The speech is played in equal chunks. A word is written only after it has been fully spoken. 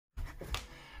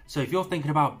So if you're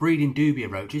thinking about breeding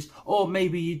Dubia roaches, or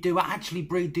maybe you do actually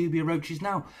breed Dubia roaches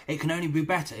now, it can only be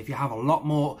better if you have a lot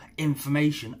more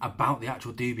information about the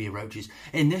actual Dubia roaches.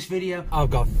 In this video, I've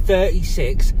got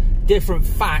 36 different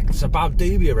facts about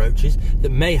Dubia roaches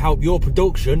that may help your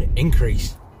production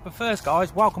increase. But first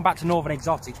guys, welcome back to Northern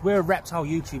Exotics. We're a reptile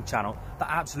YouTube channel that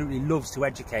absolutely loves to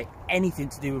educate anything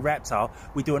to do with reptile.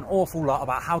 We do an awful lot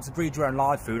about how to breed your own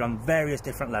live food on various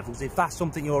different levels. If that's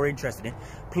something you're interested in,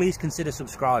 please consider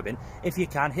subscribing. If you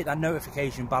can, hit that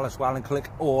notification bell as well and click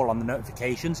all on the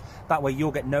notifications. That way you'll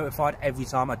get notified every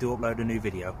time I do upload a new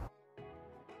video.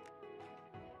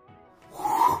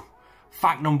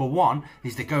 Fact number one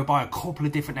is they go by a couple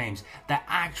of different names. Their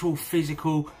actual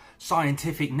physical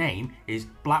scientific name is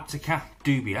Blaptica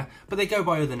dubia, but they go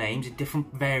by other names in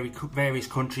different various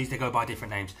countries. They go by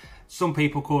different names. Some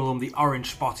people call them the orange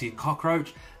spotted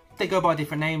cockroach. They go by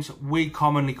different names. We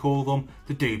commonly call them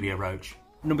the Dubia roach.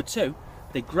 Number two,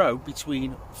 they grow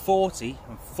between 40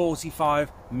 and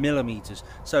 45 millimeters.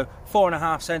 So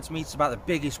 4.5 centimeters is about the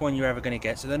biggest one you're ever going to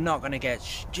get. So they're not going to get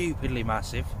stupidly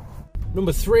massive.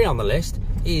 Number three on the list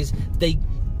is they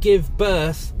give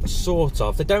birth, sort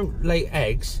of. They don't lay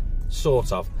eggs,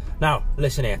 sort of. Now,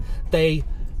 listen here. They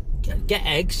get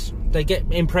eggs, they get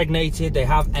impregnated, they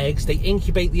have eggs, they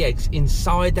incubate the eggs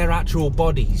inside their actual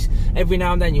bodies. Every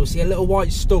now and then you'll see a little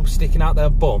white stub sticking out their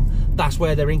bum. That's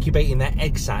where they're incubating their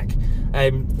egg sac.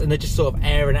 And they're just sort of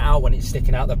airing it out when it's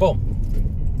sticking out their bum.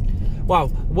 Well,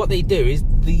 what they do is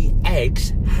the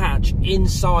eggs hatch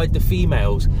inside the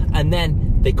females and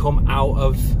then they come out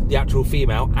of the actual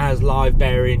female as live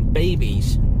bearing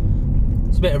babies.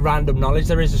 It's a bit of random knowledge.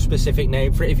 There is a specific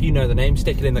name for it. If you know the name,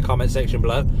 stick it in the comment section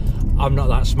below. I'm not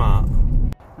that smart.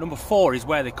 Number four is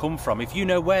where they come from. If you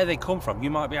know where they come from, you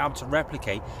might be able to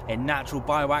replicate a natural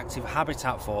bioactive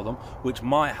habitat for them, which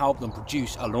might help them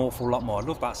produce an awful lot more. I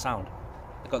love that sound.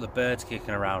 Got the birds kicking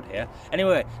around here.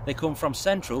 Anyway, they come from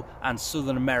Central and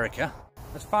Southern America,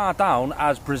 as far down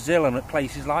as Brazil and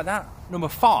places like that. Number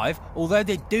five, although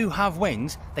they do have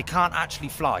wings, they can't actually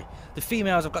fly. The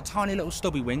females have got tiny little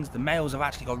stubby wings. The males have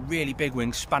actually got really big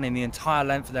wings spanning the entire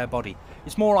length of their body.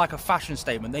 It's more like a fashion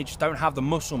statement. They just don't have the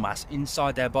muscle mass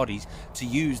inside their bodies to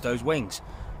use those wings.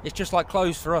 It's just like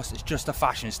clothes for us. It's just a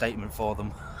fashion statement for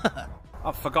them.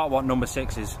 I forgot what number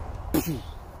six is.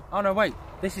 Oh no, wait,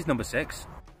 this is number six.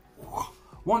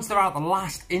 Once they're out the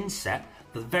last inset,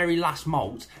 the very last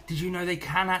molt, did you know they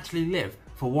can actually live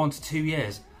for 1 to 2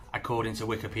 years, according to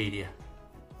Wikipedia?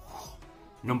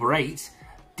 Number 8,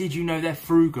 did you know they're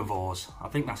frugivores? I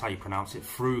think that's how you pronounce it,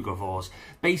 frugivores.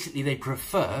 Basically, they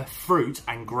prefer fruit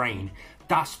and grain.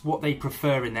 That's what they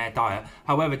prefer in their diet.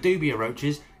 However, Dubia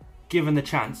roaches, given the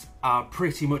chance, are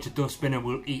pretty much a dustbin and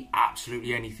will eat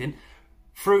absolutely anything.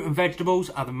 Fruit and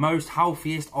vegetables are the most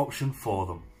healthiest option for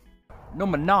them.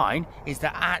 Number 9 is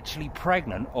they're actually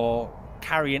pregnant or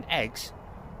carrying eggs,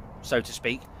 so to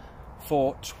speak,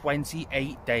 for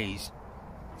 28 days.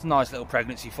 It's a nice little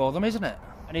pregnancy for them, isn't it?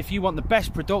 And if you want the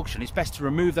best production, it's best to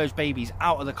remove those babies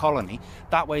out of the colony.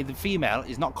 That way the female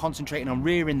is not concentrating on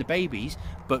rearing the babies,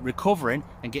 but recovering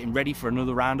and getting ready for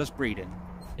another round of breeding.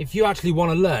 If you actually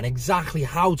want to learn exactly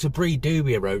how to breed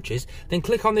Dubia roaches, then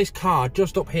click on this card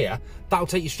just up here. That'll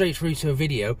take you straight through to a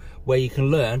video where you can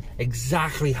learn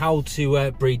exactly how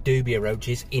to breed Dubia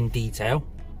roaches in detail.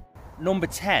 Number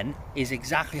 10 is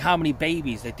exactly how many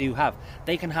babies they do have.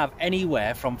 They can have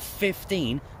anywhere from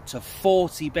 15 to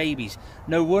 40 babies.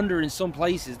 No wonder in some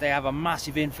places they have a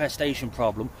massive infestation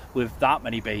problem with that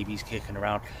many babies kicking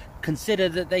around. Consider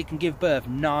that they can give birth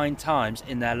 9 times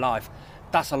in their life.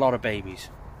 That's a lot of babies.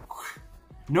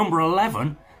 Number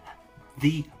 11,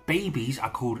 the babies are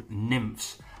called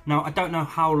nymphs. Now, I don't know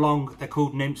how long they're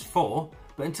called nymphs for,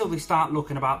 but until they start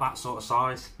looking about that sort of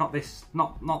size, not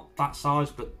that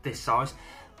size, but this size,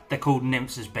 they're called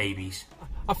nymphs as babies.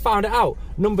 I found it out.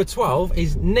 Number 12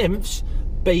 is nymphs.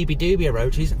 Baby Dubia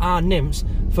roaches are nymphs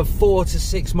for 4 to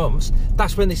 6 months.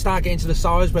 That's when they start getting to the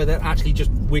size where they're actually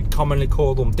just, we'd commonly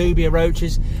call them Dubia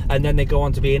roaches, and then they go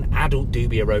on to being adult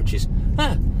Dubia roaches.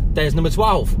 There's number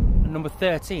 12. And number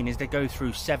 13 is they go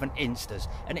through 7 instars.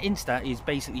 An instar is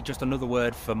basically just another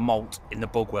word for molt in the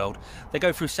bug world. They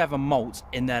go through 7 molts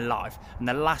in their life, and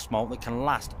their last molt that can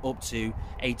last up to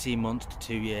 18 months to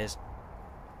 2 years,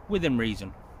 within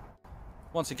reason.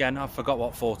 Once again, I forgot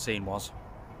what 14 was.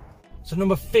 So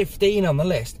number 15 on the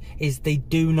list is they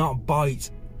do not bite.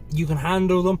 You can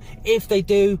handle them. If they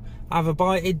do have a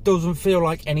bite, it doesn't feel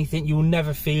like anything. You will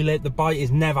never feel it. The bite is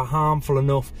never harmful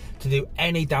enough to do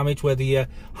any damage, whether you're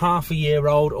half a year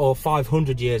old or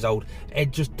 500 years old.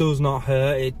 It just does not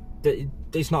hurt.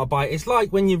 it's not a bite. It's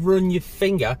like when you run your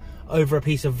finger over a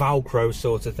piece of Velcro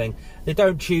sort of thing. They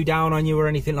don't chew down on you or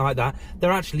anything like that.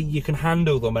 They're actually, you can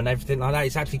handle them and everything like that.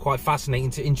 It's actually quite fascinating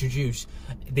to introduce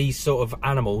these sort of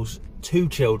animals to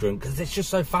children, because it's just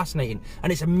so fascinating,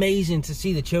 and it's amazing to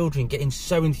see the children getting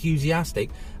so enthusiastic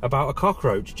about a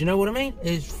cockroach. Do you know what I mean?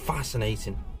 It's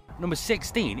fascinating. Number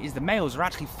 16 is the males are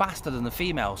actually faster than the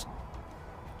females.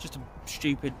 Just a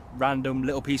stupid, random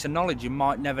little piece of knowledge you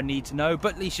might never need to know,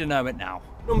 but at least you know it now.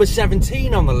 Number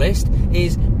 17 on the list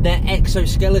is their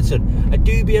exoskeleton. A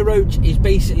Dubia roach is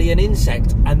basically an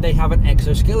insect, and they have an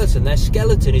exoskeleton. Their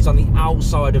skeleton is on the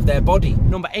outside of their body.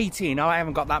 Number 18, I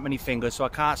haven't got that many fingers, so I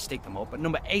can't stick them up, but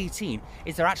number 18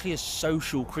 is they're actually a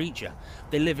social creature.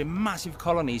 They live in massive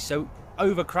colonies, so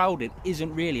overcrowded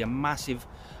isn't really a massive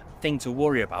thing to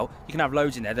worry about. You can have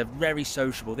loads in there. They're very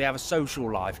sociable. They have a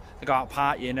social life. They go out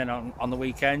partying, and on the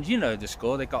weekends, you know the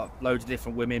score. They've got loads of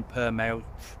different women per male.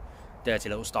 Dirty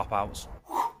little stop outs.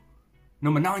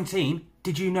 Number 19,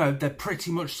 did you know they're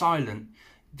pretty much silent?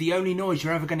 The only noise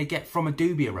you're ever going to get from a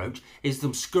Dubia roach is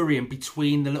them scurrying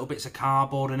between the little bits of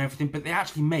cardboard and everything, but they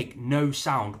actually make no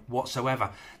sound whatsoever.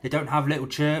 They don't have little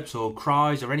chirps or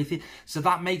cries or anything, so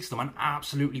that makes them an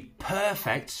absolutely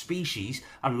perfect species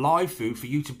and live food for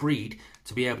you to breed,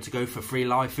 to be able to go for free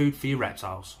live food for your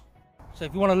reptiles. So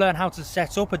if you want to learn how to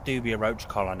set up a Dubia roach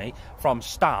colony from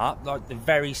start, like the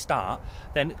very start,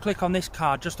 then click on this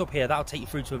card just up here. That'll take you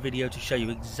through to a video to show you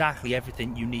exactly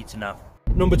everything you need to know.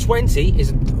 Number 20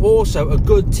 is also a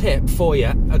good tip for you,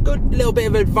 a good little bit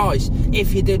of advice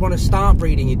if you did want to start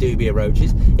breeding your Dubia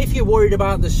roaches. If you're worried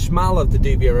about the smell of the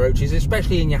Dubia roaches,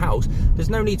 especially in your house, there's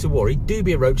no need to worry.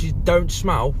 Dubia roaches don't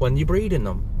smell when you're breeding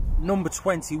them. Number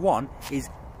 21 is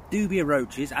Dubia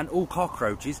roaches and all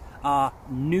cockroaches are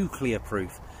nuclear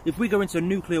proof. If we go into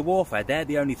nuclear warfare, they're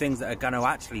the only things that are going to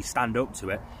actually stand up to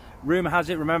it. Rumour has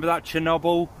it, remember that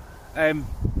Chernobyl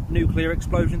nuclear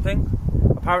explosion thing?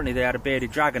 Apparently they had a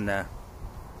bearded dragon there.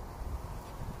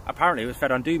 Apparently it was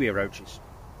fed on Dubia roaches.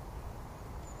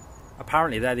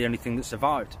 Apparently they're the only thing that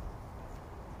survived.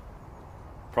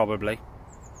 Probably.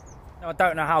 Now I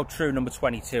don't know how true number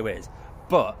 22 is,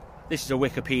 but this is a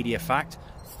Wikipedia fact.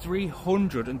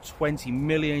 320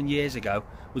 million years ago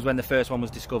was when the first one was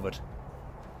discovered.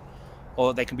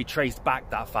 Or they can be traced back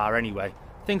that far anyway.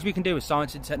 Things we can do with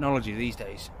science and technology these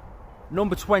days.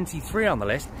 Number 23 on the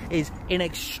list is in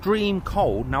extreme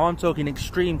cold. Now I'm talking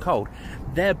extreme cold.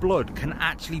 Their blood can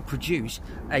actually produce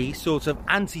a sort of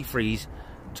antifreeze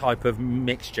type of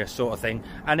mixture sort of thing.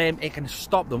 And it can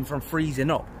stop them from freezing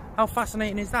up. How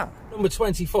fascinating is that? Number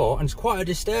 24, and it's quite a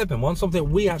disturbing one, something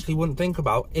we actually wouldn't think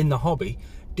about in the hobby.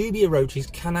 Dubia roaches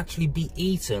can actually be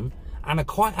eaten and are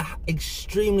quite an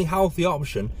extremely healthy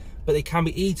option, but they can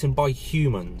be eaten by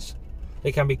humans.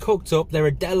 They can be cooked up, they're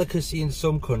a delicacy in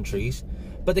some countries,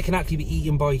 but they can actually be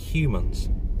eaten by humans.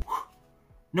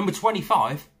 Number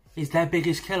 25 is their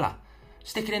biggest killer.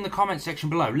 Stick it in the comment section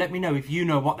below. Let me know if you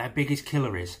know what their biggest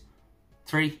killer is.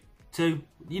 3, 2,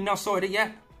 you not sorted it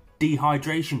yet?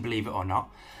 Dehydration, believe it or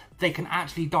not. They can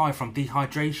actually die from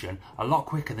dehydration a lot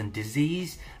quicker than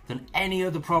disease, than any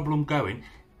other problem going.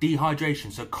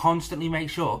 Dehydration, so constantly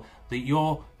make sure that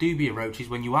your Dubia roaches,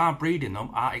 when you are breeding them,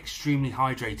 are extremely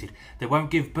hydrated. They won't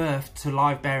give birth to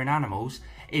live bearing animals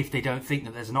if they don't think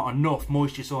that there's not enough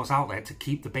moisture source out there to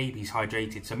keep the babies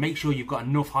hydrated. So make sure you've got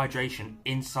enough hydration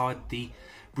inside the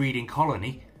breeding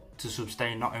colony to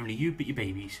sustain not only you but your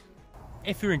babies.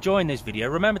 If you're enjoying this video,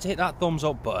 remember to hit that thumbs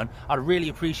up button. I'd really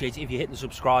appreciate it if you hit the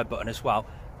subscribe button as well.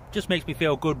 Just makes me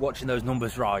feel good watching those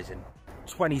numbers rising.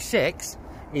 26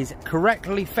 is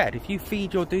correctly fed. If you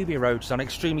feed your Dubia roaches on an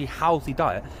extremely healthy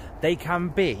diet, they can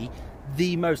be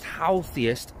the most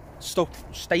healthiest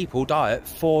staple diet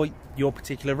for your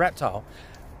particular reptile.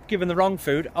 Given the wrong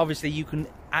food, obviously you can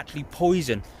actually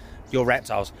poison your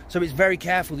reptiles, so it's very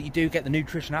careful that you do get the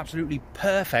nutrition absolutely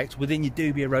perfect within your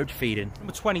Dubia roach feeding.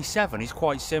 Number 27 is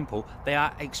quite simple. They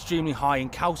are extremely high in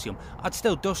calcium. I'd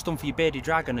still dust them for your bearded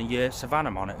dragon and your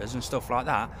savannah monitors and stuff like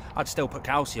that. I'd still put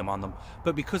calcium on them,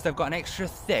 but because they've got an extra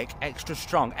thick, extra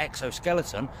strong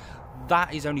exoskeleton,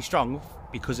 that is only strong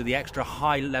because of the extra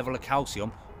high level of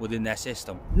calcium within their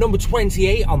system. Number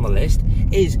 28 on the list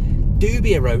is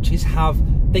Dubia roaches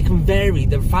they can vary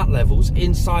their fat levels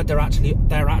inside their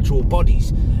actual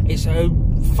bodies. It's a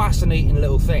fascinating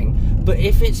little thing, but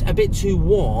if it's a bit too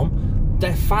warm,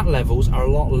 their fat levels are a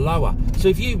lot lower. So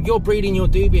if you're breeding your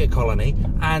Dubia colony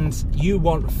and you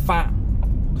want fat,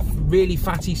 really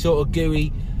fatty sort of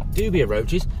gooey Dubia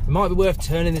roaches, it might be worth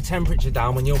turning the temperature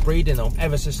down when you're breeding them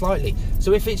ever so slightly.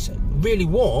 So if it's really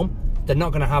warm, they're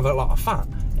not going to have a lot of fat.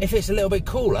 If it's a little bit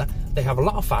cooler, they have a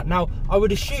lot of fat. Now, I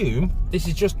would assume, this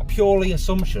is just purely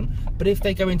assumption, but if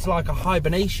they go into like a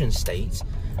hibernation state,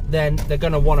 then they're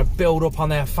going to want to build up on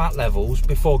their fat levels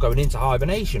before going into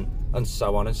hibernation, and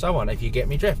so on, if you get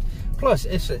me drift. Plus,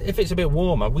 if it's a bit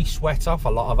warmer, we sweat off a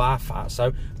lot of our fat,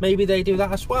 so maybe they do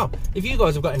that as well. If you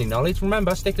guys have got any knowledge,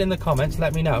 remember, stick it in the comments,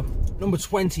 let me know. Number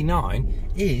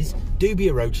 29 is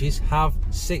Dubia Roaches have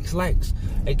 6 legs.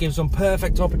 It gives them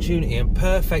perfect opportunity and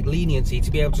perfect leniency to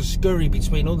be able to scurry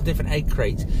between all the different egg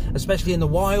crates, especially in the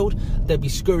wild. They'll be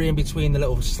scurrying between the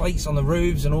little slates on the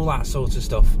roofs and all that sort of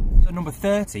stuff. So number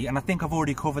 30, and I think I've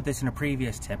already covered this in a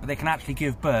previous tip, but they can actually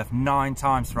give birth 9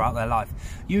 times throughout their life.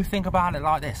 You think about it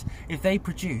like this: if they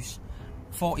produce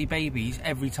 40 babies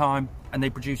every time and they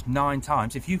produce 9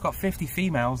 times, if you've got 50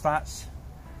 females, that's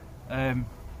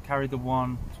carry the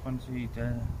 1, 20,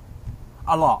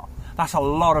 a lot. That's a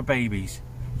lot of babies.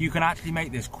 You can actually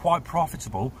make this quite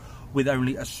profitable with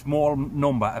only a small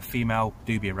number of female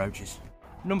Dubia Roaches.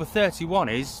 Number 31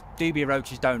 is Dubia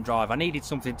Roaches don't drive. I needed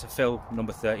something to fill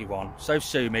number 31, so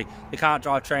sue me. They can't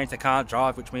drive trains, they can't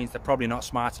drive, which means they're probably not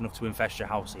smart enough to infest your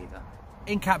house either.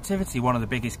 In captivity, one of the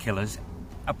biggest killers,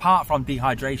 apart from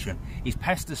dehydration, is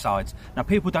pesticides. Now,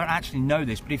 people don't actually know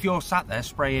this, but if you're sat there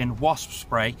spraying wasp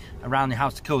spray around the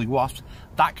house to kill your wasps,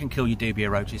 that can kill your Dubia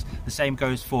Roaches. The same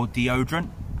goes for deodorant,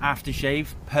 aftershave,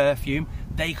 perfume.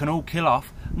 They can all kill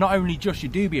off not only just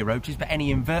your Dubia Roaches, but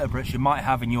any invertebrates you might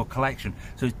have in your collection.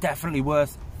 So it's definitely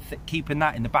worth keeping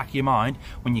that in the back of your mind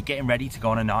when you're getting ready to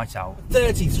go on a night out.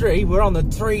 33, we're on the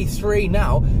 3-3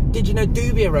 now. Did you know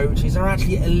Dubia Roaches are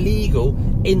actually illegal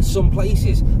in some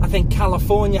places? I think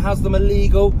California has them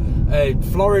illegal,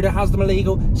 Florida has them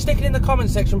illegal. Stick it in the comment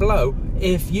section below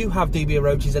if you have Dubia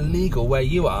Roaches illegal where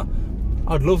you are.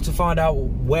 I'd love to find out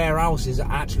where else is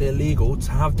actually illegal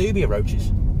to have Dubia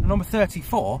Roaches. Number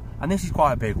 34, and this is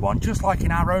quite a big one, just like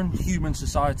in our own human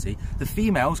society, the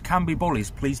females can be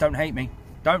bullies. Please don't hate me.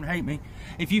 Don't hate me.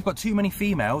 If you've got too many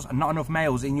females and not enough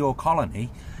males in your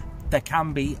colony, there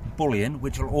can be bullying,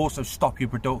 which will also stop your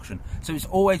production. So it's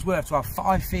always worth to have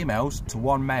 5 females to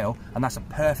 1 male, and that's a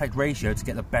perfect ratio to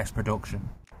get the best production.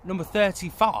 Number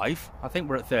 35, I think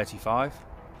we're at 35.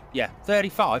 Yeah,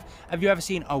 35. Have you ever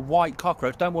seen a white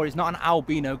cockroach? Don't worry, it's not an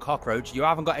albino cockroach. You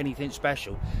haven't got anything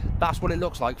special. That's what it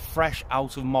looks like, fresh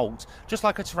out of molt. Just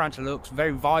like a tarantula looks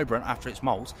very vibrant after its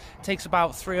molt, it takes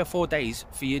about 3 or 4 days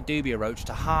for your Dubia Roach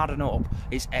to harden up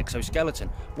its exoskeleton.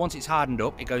 Once it's hardened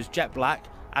up, it goes jet black,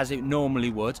 as it normally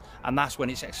would, and that's when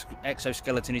its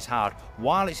exoskeleton is hard.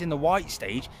 While it's in the white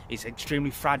stage, it's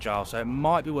extremely fragile, so it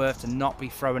might be worth to not be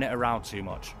throwing it around too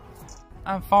much.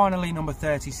 And finally, number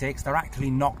 36, they're actually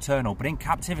nocturnal, but in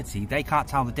captivity they can't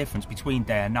tell the difference between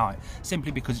day and night,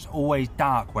 simply because it's always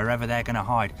dark wherever they're going to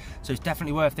hide. So it's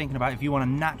definitely worth thinking about if you want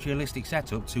a naturalistic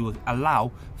setup to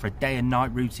allow for a day and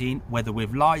night routine, whether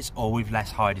with lights or with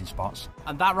less hiding spots.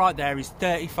 And that right there is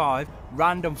 35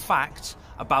 random facts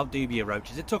about Dubia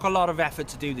Roaches. It took a lot of effort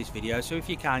to do this video, so if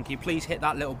you can you please hit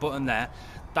that little button there.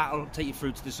 That'll take you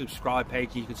through to the subscribe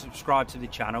page. You can subscribe to the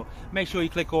channel. Make sure you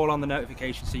click all on the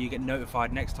notifications so you get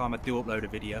notified next time I do upload a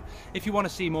video. If you want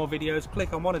to see more videos,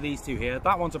 click on one of these 2 here.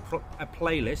 That one's a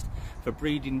playlist for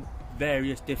breeding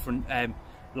various different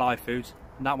live foods,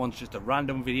 and that one's just a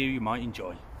random video you might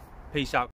enjoy. Peace out.